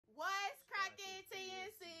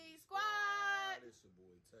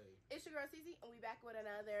your girl Cece, and we back with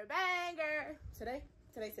another banger. Today.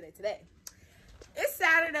 It's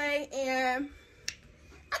Saturday, and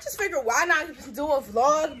I just figured why not do a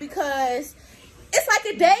vlog because it's like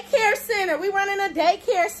a daycare center. We running a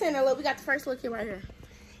daycare center. Look, we got the first little kid right here.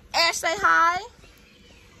 Ash, say hi.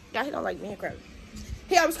 Yeah, he don't like me and crap.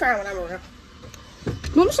 He always crying when I'm around.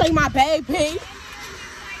 Let me show you my baby.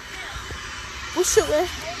 We're shooting.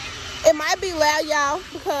 It might be loud, y'all,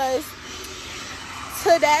 because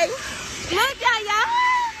today, look, y'all.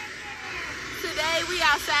 Today we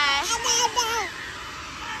outside,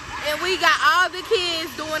 and we got all the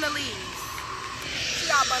kids doing the leaves. She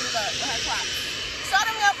all bundled up with her props. Show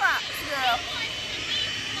them your props, girl.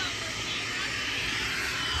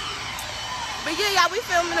 But yeah, y'all, we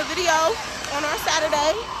filming a video on our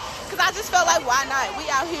Saturday, because I just felt like, why not? We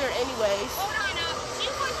out here anyways. Hold on up. She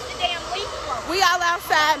wants the damn leaf blower. We all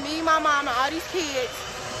outside, me, my mom, and all these kids,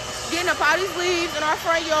 getting up all these leaves in our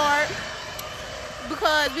front yard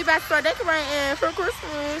because we about to start decorating for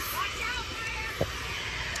Christmas.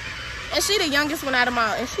 And she the youngest one out of them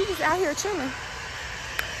all, and she just out here chilling.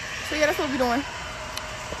 So yeah, that's what we doing.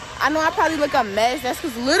 I know I probably look a mess. That's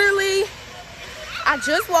because literally I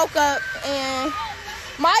just woke up and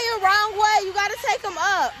Maya, wrong way. You gotta take them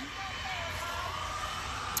up.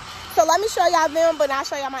 So let me show y'all them, but I'll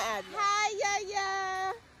show y'all my address. Hi,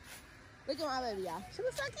 yeah. Look at my baby, y'all. She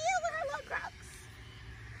looks so cute with her little Crocs.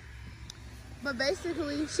 But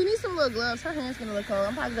basically, she needs some little gloves. Her hand's gonna look cold.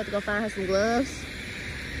 I'm probably going to go find her some gloves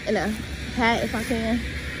and a hat if I can.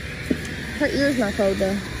 Her ear's not cold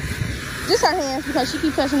though. Just her hands because she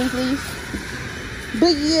keeps touching these leaves.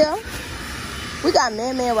 But yeah, we got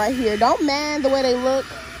man right here. Don't mind the way they look.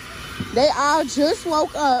 They all just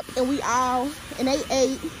woke up and they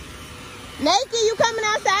ate. Naked, you coming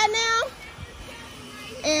outside now?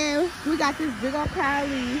 And we got this big old pile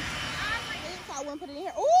of leaves. So I wouldn't put it in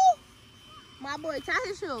here. Ooh! My boy, tie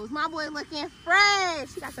his shoes. My boy looking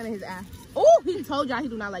fresh. He got something in his eye. Ooh, he told y'all he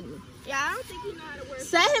do not like me. Yeah, I don't think he know how to work.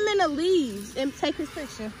 Set him in the leaves and take his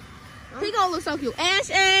picture. He gonna look so cute.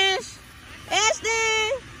 Ashton,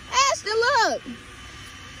 look.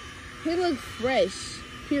 He looks fresh,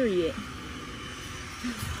 period.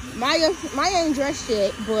 Maya ain't dressed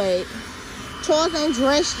yet, but Charles ain't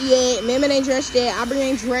dressed yet. Mama ain't dressed yet. Aubrey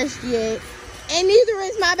ain't dressed yet. And neither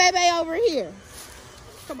is my baby over here.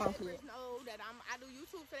 Come on, kid. Know that I do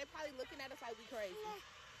YouTube, so they probably looking at us like we crazy.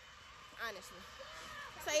 Honestly.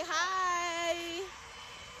 Say hi.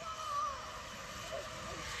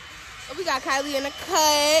 Oh, we got Kylie in the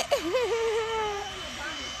cut.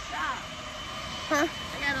 Huh?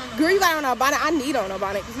 Girl, you got on a bonnet. I need on a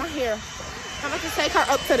bonnet because my hair. I'm about to take her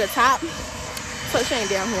up to the top so she ain't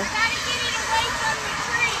down here. Gotta get it away from the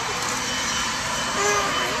tree.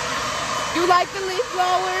 You like the leaf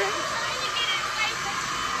blower?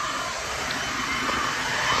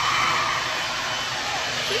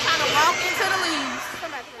 She's trying to walk into the leaves.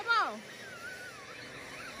 Come on.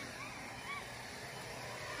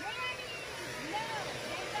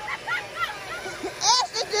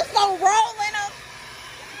 Ashton just gonna roll in them.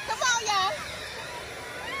 Come on, y'all.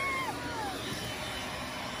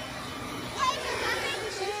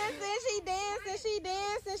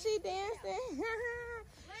 She dancing. Listen.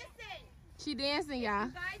 She dancing, y'all.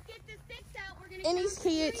 You guys get the sticks out. We're gonna And these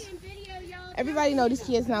kids, and video y'all. everybody know these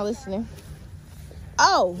kids not listening.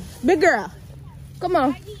 Oh, big girl. Come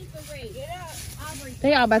on.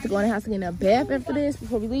 They all about to go in the house and get in a bath after this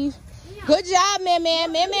before we leave. Good job, man.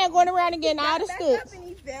 Man going around and getting all the sticks.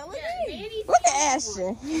 Look at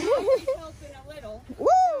Ashton. Woo,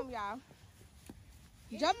 y'all.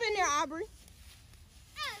 Jump in there, Aubrey.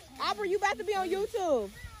 Aubrey, you about to be on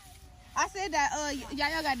YouTube. I said that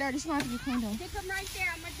y'all got dirty. She wants to get cleaned up. Stick them right there.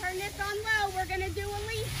 I'm gonna turn this on low. We're gonna do a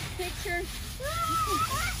leaf picture.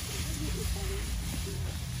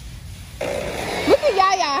 Look at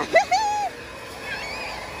Yaya.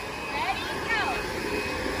 Ready, go.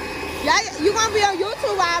 Yaya, you gonna be on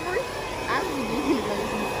YouTube, Aubrey?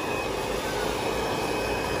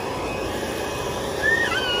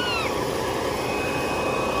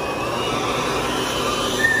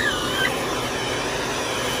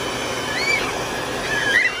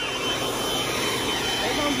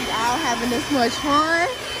 Having this much fun.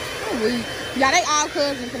 Oh, yeah, they all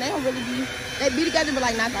cousins, and they don't really they be together, but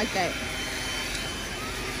like not like that.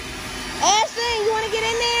 Ashton, you want to get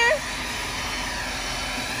in there?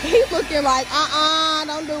 He's looking like,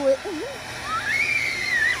 don't do it.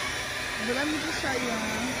 But let me just show y'all.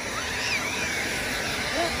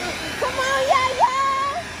 Come on, y'all.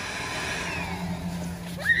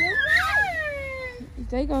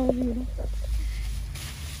 They go here.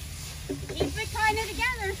 Keep it kind of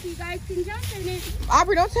together so you guys can jump in it.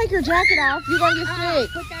 Aubrey, don't take your jacket off. You're going to get sick.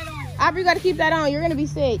 Put that on. Aubrey, you got to keep that on. You're going to be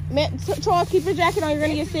sick. Charles, keep your jacket on. You're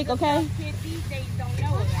going to get sick, okay? Kids these days don't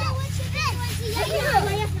know about.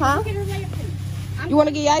 Huh? You want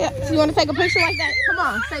to get Yaya? So you want to take a picture like that? Come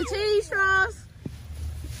on. Say cheese, Charles.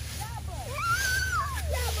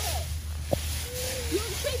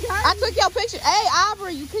 I took your picture. Hey,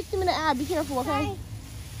 Aubrey, you kicked him in the eye. Be careful, okay? Look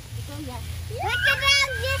at that.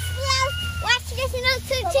 Watch this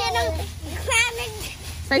YouTube channel.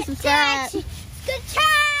 Say subscribe. Good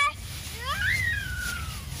time.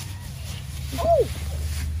 Oh.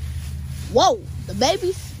 Whoa. The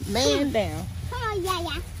baby's man down. Come on,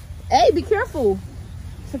 Yaya. Hey, be careful.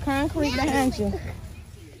 It's a concrete behind you.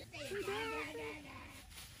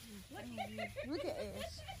 Look at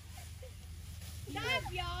Ash. Stop,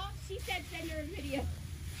 y'all. She said send her a video.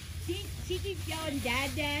 She keeps yelling,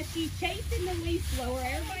 Dad, Dad. She's chasing the leaf blower.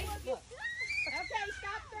 Everybody, look. Okay,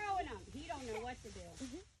 stop throwing them. He don't know what to do.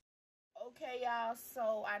 Okay, y'all.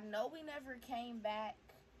 So I know we never came back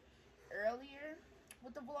earlier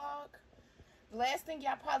with the vlog. The last thing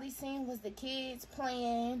y'all probably seen was the kids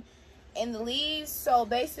playing in the leaves. So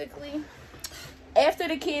basically, after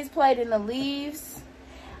the kids played in the leaves,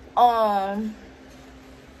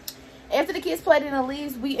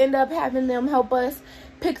 we end up having them help us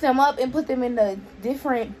pick them up and put them in the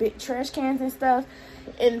different big trash cans and stuff.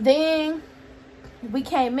 And then we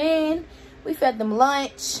came in, we fed them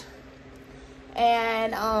lunch,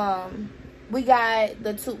 and we got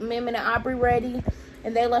the two Mim and Aubrey ready,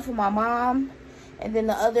 and they left with my mom. And then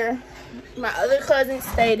my other cousins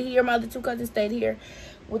stayed here. My other two cousins stayed here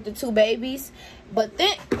with the two babies. But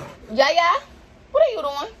then, Yaya, what are you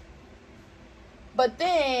doing? But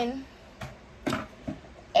then,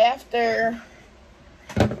 after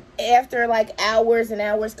like hours and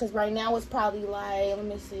hours, because right now it's probably like, let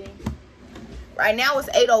me see. Right now it's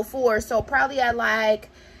 8:04, so probably at like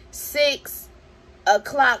 6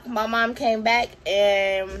 o'clock, my mom came back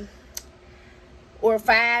or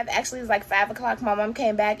 5, actually it's like 5 o'clock, my mom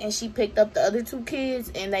came back and she picked up the other two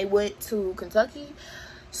kids and they went to Kentucky.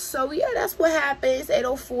 So yeah, that's what happened. It's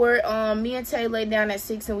 8:04. Me and Tay laid down at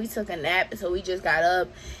 6 and we took a nap, so we just got up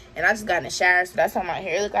and I just got in the shower, so that's why my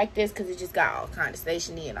hair look like this, because it just got all kind of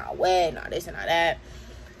stationy and all wet and all this and all that.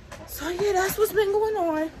 So yeah, that's what's been going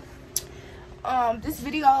on. This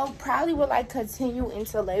video probably will like continue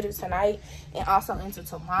into later tonight and also into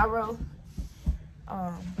tomorrow.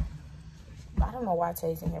 I don't know why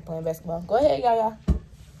Tay's in here playing basketball. Go ahead, y'all.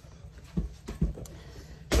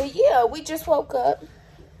 But yeah, we just woke up.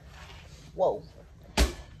 Whoa.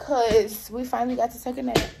 Because we finally got to take a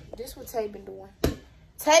nap. This is what Tay been doing.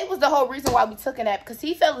 Tay was the whole reason why we took a nap, because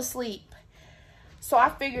he fell asleep. So I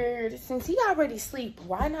figured, since he already asleep,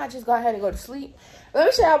 why not just go ahead and go to sleep? Let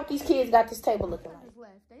me show you what these kids got this table looking like.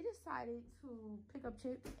 They decided to pick up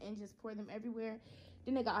chips and just pour them everywhere.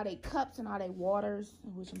 Then they got all their cups and all their waters,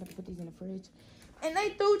 which I'm going to put these in the fridge. And they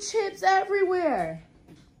threw chips everywhere.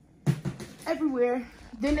 Everywhere.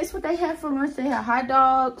 Then that's what they had for lunch. They had hot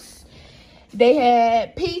dogs. They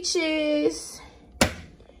had peaches.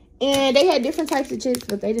 And they had different types of chips,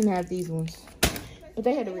 but they didn't have these ones. But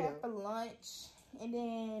they had to read for lunch. And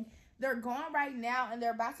then they're gone right now, and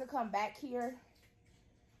they're about to come back here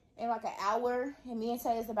in like an hour. And me and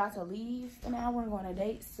Tay is about to leave in an hour and go on a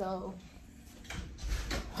date. So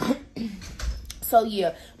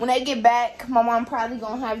yeah, when they get back, my mom probably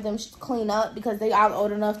gonna have them clean up, because they all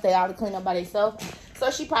old enough, they all to clean up by themselves.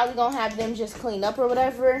 So she probably gonna have them just clean up or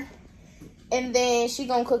whatever. And then she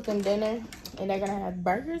gonna cook them dinner, and they're gonna have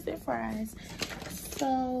burgers and fries.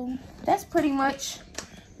 So that's pretty much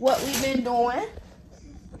what we've been doing.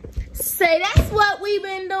 Say that's what we've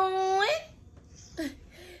been doing.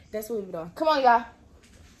 That's what we've been doing. Come on,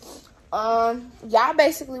 y'all. Y'all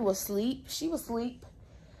basically was asleep. She was asleep.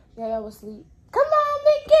 Yeah, y'all was asleep. Come on,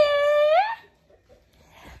 Mickey.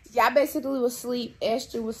 Y'all basically was asleep.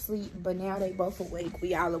 Esther was asleep, but now they both awake.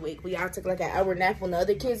 We all awake. We all took like an hour nap when the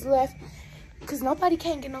other kids left, because nobody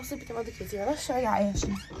can't get no sleep with the other kids here. Let's show y'all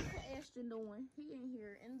Ashton. What Ashton doing? He in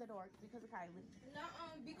here in the dark because of Kylie. No,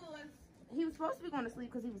 because he was supposed to be going to sleep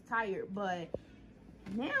because he was tired, but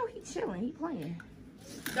now he chilling. He playing.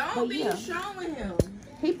 Don't be showing him.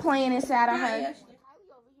 He playing inside of her. Kylie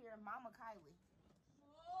over here, Mama Kylie.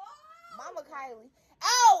 Mama Kylie.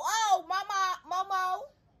 Oh,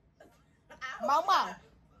 Momo.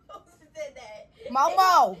 Who said that?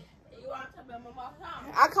 Momo. You want to talk about Momo?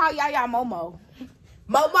 I call Yaya Momo.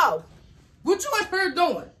 Momo, what you in here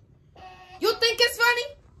doing? You think it's funny?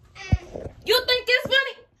 You think it's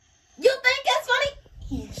funny? You think it's funny?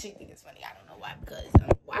 Yeah, she think it's funny. I don't know why, because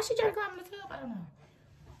why she trying to climb in the tub? I don't know.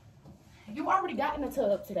 You already got in the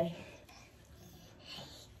tub today.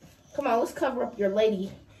 Come on, let's cover up your boobs.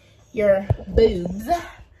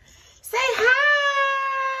 Say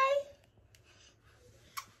hi.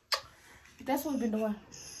 That's what we've been doing.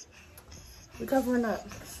 We're covering up.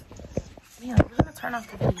 Yeah, we're gonna turn off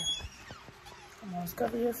the video. Come on, let's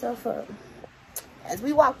cover yourself up. As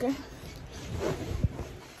we walking.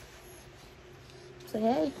 Say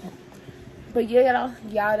hey. But yeah,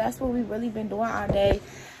 y'all, that's what we really been doing all day.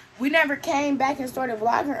 We never came back and started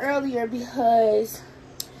vlogging earlier because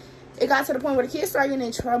it got to the point where the kids started getting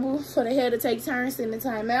in trouble, so they had to take turns in the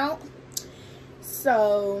timeout.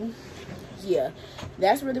 So yeah,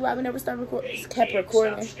 that's really why we never kept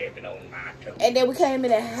recording. And then we came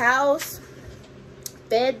in the house,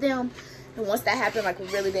 fed them, and once that happened, like, we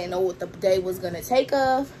really didn't know what the day was gonna take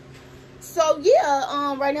of. So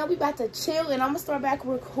yeah, right now we about to chill, and I'm gonna start back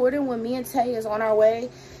recording when me and Tay is on our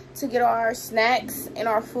way to get our snacks and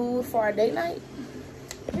our food for our date night.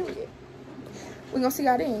 Period. We're gonna see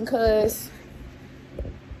y'all then, cause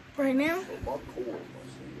right now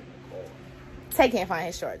Tay can't find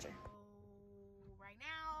his charger. Right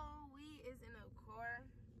now we is in a car,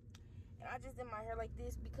 and I just did my hair like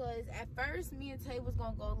this because at first me and Tay was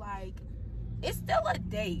gonna go, like, it's still a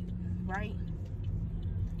date, right?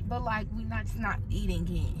 But like, we not eating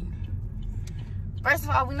in. First of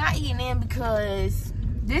all, we're not eating in because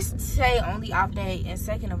this Tay only off day, and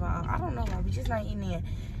second of all, I don't know why we just not eating in.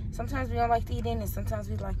 Sometimes we don't like to eat in, and sometimes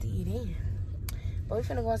we like to eat in. But we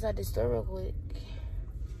finna go inside the store real quick,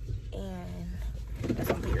 and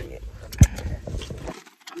that's on period.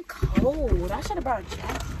 I'm cold. I should have brought a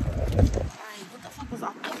jacket. Like, what the fuck was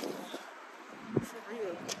off? For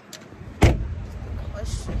real.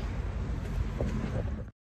 Question.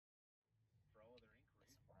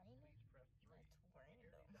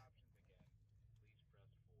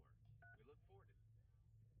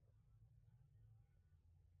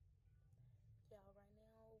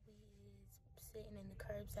 Sitting in the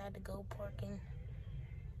curbside to go parking,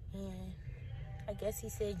 and I guess he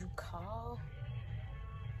said you call,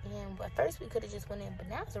 and at first we could have just went in, but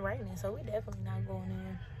now it's raining, so we're definitely not going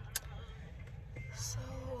in. So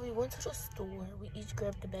we went to the store, we each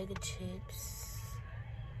grabbed a bag of chips,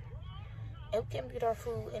 and we came to get our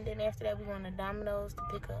food, and then after that we went to Domino's to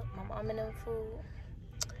pick up my mom and them food.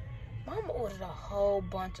 Mom ordered a whole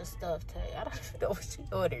bunch of stuff today. I don't even know what she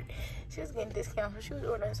ordered. She was getting discounts, but she was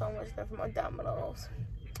ordering so much stuff from my Domino's.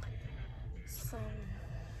 So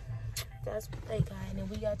that's what they got. And then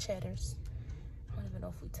we got cheddars. I don't even know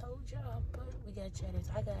if we told y'all, but we got cheddars.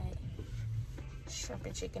 I got shrimp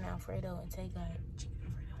and chicken Alfredo, and Tay got chicken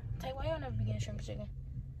Alfredo. Tay, why y'all never be getting shrimp and chicken?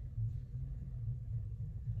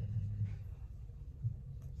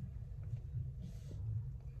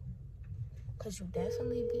 Cause you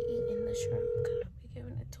definitely be eating the shrimp. Cause I be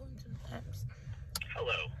giving it to him sometimes.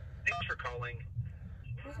 Hello. Thanks for calling.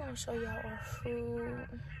 We're gonna show y'all our food.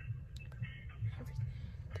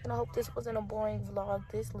 And I hope this wasn't a boring vlog.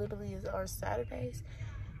 This literally is our Saturdays.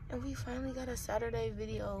 And we finally got a Saturday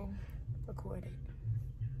video recorded.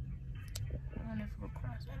 We don't ever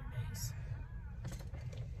record Saturdays.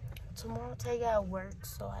 Tomorrow Tay got work,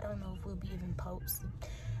 so I don't know if we'll be even posting.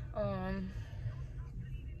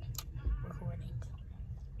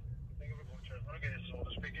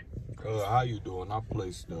 How you doing? I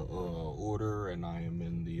placed the order, and I am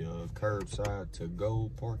in the curbside to go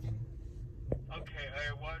parking. Okay,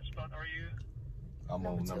 what spot are you? I'm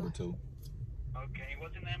on number 2. Okay,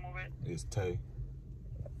 what's the name of it? It's Tay.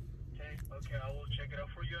 Tay. Okay, I will check it out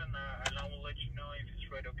for you, and I will let you know if it's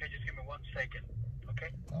ready. Okay, just give me 1 second.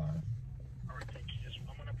 Okay. All right. All right, thank you.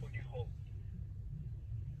 I'm gonna put you hold.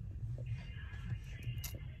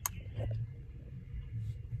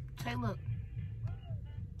 Hey, look.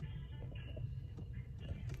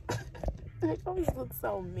 They always look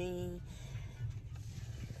so mean.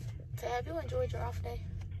 Tay, have you enjoyed your off day?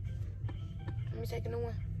 Let me take a new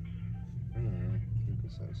one. You can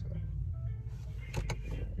say so.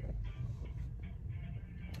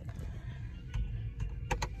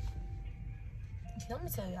 Let me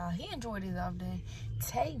tell y'all, he enjoyed his off day.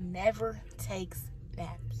 Tay never takes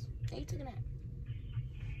naps. Hey, you took a nap.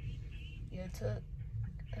 You took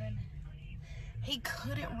a nap. He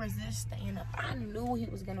couldn't resist staying up. I knew he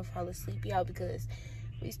was gonna fall asleep, y'all, because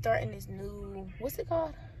we starting this new, what's it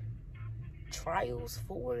called? Trials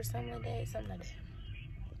 4 or something like that.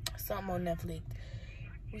 Something on Netflix.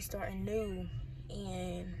 We starting new,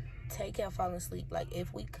 and Tay kept falling asleep. Like,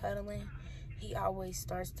 if we cuddling, he always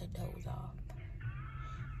starts to doze off.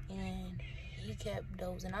 And he kept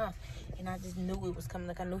dozing off, and I just knew it was coming.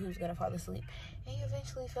 Like, I knew he was gonna fall asleep, and he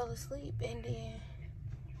eventually fell asleep. And then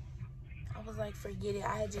I I was like, forget it.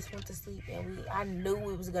 I had just went to sleep, and I knew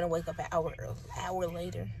we was gonna wake up an hour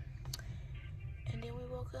later. And then we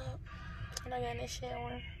woke up, and I got in the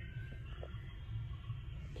shower,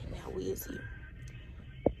 and now we is here.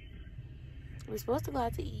 We're supposed to go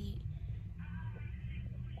out to eat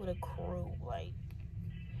with a crew, like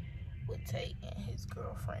with Tae and his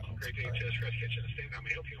girlfriend.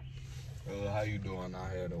 How you doing? I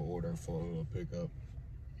had an order for a pickup.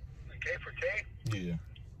 Okay, for Tae? Yeah.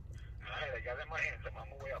 Alright, I got it in my hands. I'm on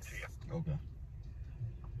my way out to you. Okay.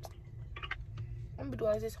 I'm gonna be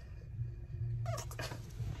doing this.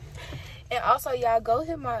 And also, y'all go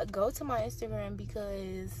to my Instagram,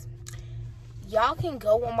 because y'all can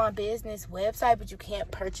go on my business website, but you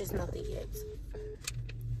can't purchase nothing yet.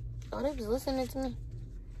 Oh, they was listening to me.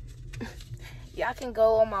 Y'all can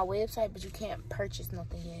go on my website, but you can't purchase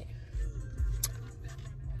nothing yet.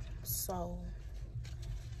 So,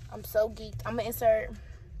 I'm so geeked. I'm gonna insert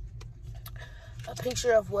a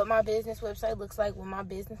picture of what my business website looks like, what my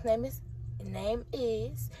business name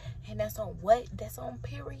is, and that's on what? That's on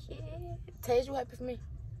period. Tae, you happy for me?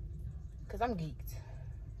 Cause I'm geeked.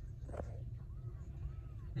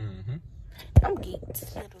 I'm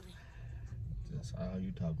geeked, literally. That's all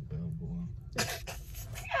you talk about, boy.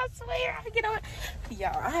 I swear, I get on.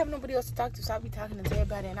 Y'all, I have nobody else to talk to, so I be talking to Tae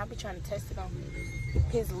about it, and I be trying to test it on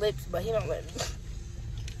his lips, but he don't let me.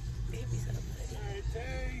 Alright,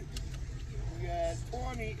 Tae, we got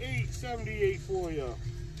 28.78 for you.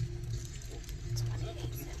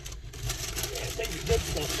 Yeah, take the good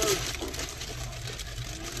stuff first.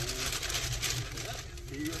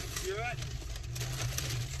 You right?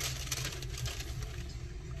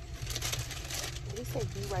 He said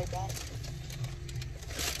be right back.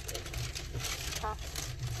 Huh?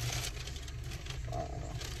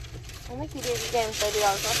 I think he did. He gave him $30.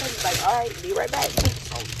 So I think he's like, all right, be right back.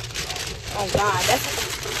 Oh God,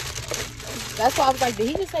 that's why I was like, did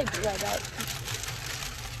he just say be right back?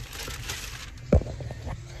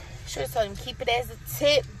 Should have told him keep it as a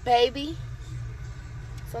tip, baby.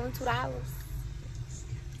 It's only $2.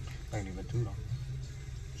 Ain't even $2 though.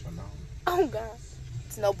 So no. Oh God,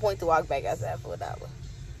 it's no point to walk back outside for $1.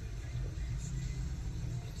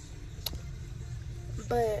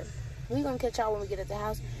 But we gonna catch y'all when we get at the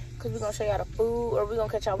house, because we're gonna show y'all the food, or we're gonna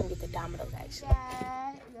catch y'all when we get the Domino's, actually.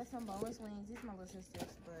 Yeah. We got some boneless wings. These are my little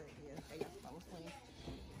sisters, but yeah, they got some boneless wings.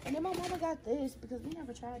 And then my mama got this, because we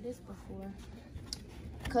never tried this before.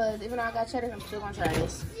 Because even though I got cheddar, I'm still gonna try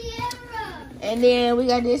this. And then we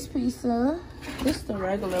got this pizza. This is the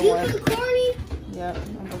regular one. Yep,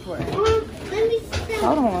 I'm going for it. Let me see.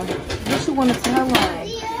 Hold on. What you want to tell her?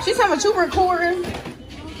 She's talking about you recording.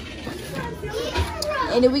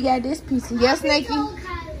 And then we got this pizza. Yes, Nikki?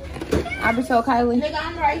 I be told Kylie. Nigga,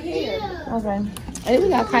 I'm right here. Okay. And then we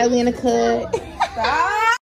got Kylie in the cut. Stop.